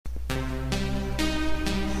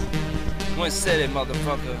Twin City,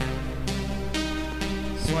 motherfucker.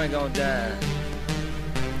 Swing on down.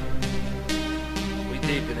 We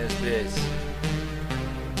deep in this bitch.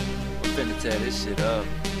 We finna tear this shit up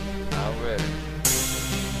already.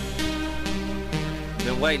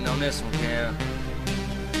 Been waiting on this one, Cam.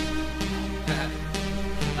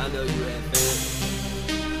 I know you had fans.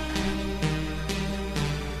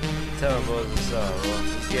 Tell them boys what's up, bro.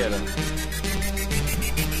 Let's get them.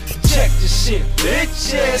 Check the shit,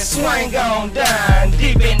 bitches. Swing on down,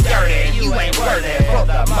 deep and dirty. You ain't worthy for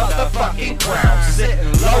the motherfucking crown.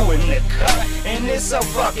 Sitting low in the cut, and it's so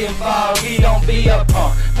fucking foggy. Don't be a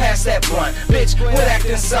punk, pass that blunt. Bitch, quit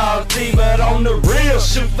acting salty, but on the real,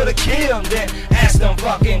 shoot for the kill. Then ask them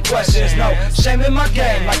fucking questions. No shame in my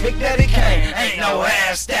game, like Big Daddy Kane. Ain't no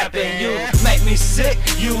ass stabbing. You make me sick,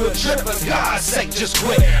 you a trip. For God's sake, just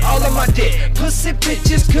quit. All of my dick, pussy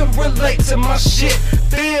bitches can relate to my shit.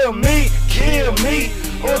 Feel me, kill me,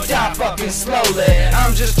 or die fucking slowly.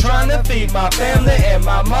 I'm just trying to feed my family and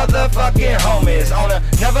my motherfucking homies on a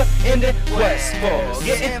never-ending quest for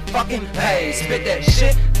getting fucking paid. Spit that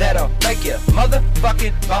shit that'll make your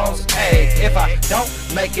motherfucking bones ache. If I don't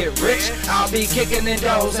make it rich, I'll be kicking in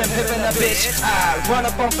doors and pimping a bitch. I run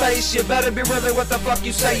up on face, you better be really what the fuck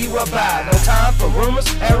you say you about. No time for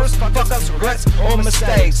rumors, errors, fuck-ups, regrets, or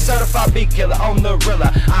mistakes. Certified beat killer on the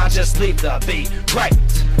rilla, I just leave the beat right.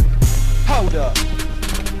 Hold up.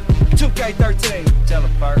 2K13. Tell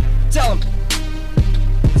him, PERK. Tell him.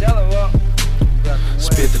 Tell him what?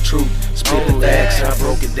 Spit the truth, spit the facts. I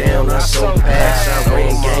broke it down, I sold packs. I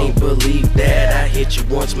ran game, believe that. I hit you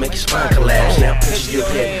once, make your spine collapse. Now picture your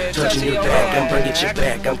head, touching your back. I'm bringing you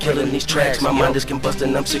back, I'm killing these tracks. My mind is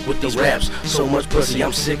combusting, I'm sick with these raps. So much pussy,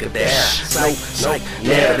 I'm sick of that. Psych,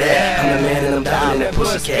 never that. I'm the man and I'm diving in that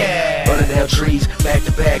pussy cat. Burning down trees, back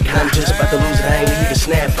to back. I'm just about to lose it, I ain't even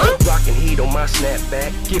snap. Rocking heat on my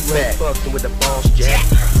snapback. Get back, fucking with the boss jack.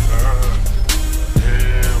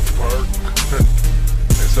 Damn, PERK.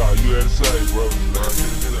 That's all you had to say, bro.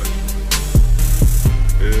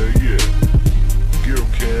 Hell yeah. Get him,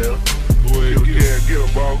 Cam. Go ahead, get him,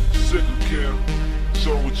 bro. Sick of Cam.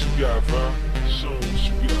 Show him what you got, fam. Show him what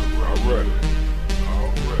you got, bro.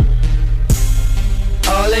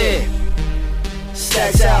 All Already. in.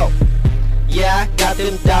 Stacks out. Yeah, I got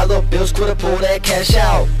them dollar bills, quit pull that cash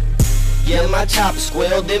out. Yeah, my chopper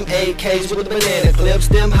squeal, them AKs with the banana clips,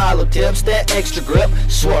 them hollow tips, that extra grip,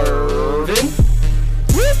 swerving.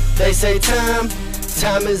 They say time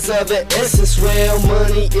is of the essence. Well,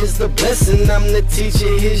 money is the blessing. I'm the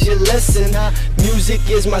teacher, here's your lesson. Music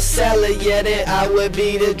is my salad, yeah, then I would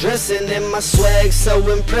be the dressing. And my swag so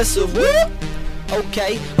impressive. Whoop.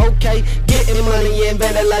 Okay, getting money and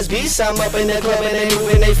vandalize beats. I'm up in the club and they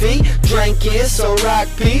moving their feet. Drinking, so rock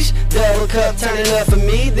peach. Double cup turning up for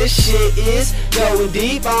me. This shit is going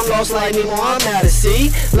deep. I'm lost like Nemo, I'm out at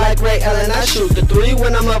sea. Like Ray Allen, I shoot the three.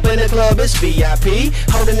 When I'm up in the club, it's VIP.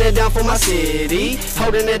 Holding it down for my city,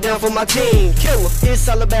 holding it down for my team. Killah, it's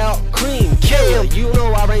all about cream. Killah, you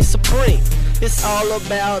know I reign supreme. It's all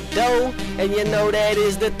about dough, and you know that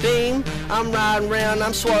is the theme. I'm riding around,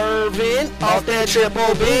 I'm swerving off that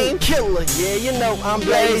triple beam. Killah, yeah, you know I'm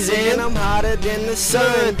blazing. I'm hotter than the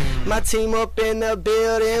sun. My team up in the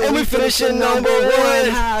building, and we finishing number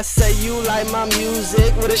one. How I say you like my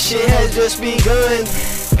music, well the shit has just begun.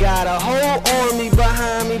 Got a whole army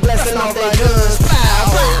behind me, blasting off their guns.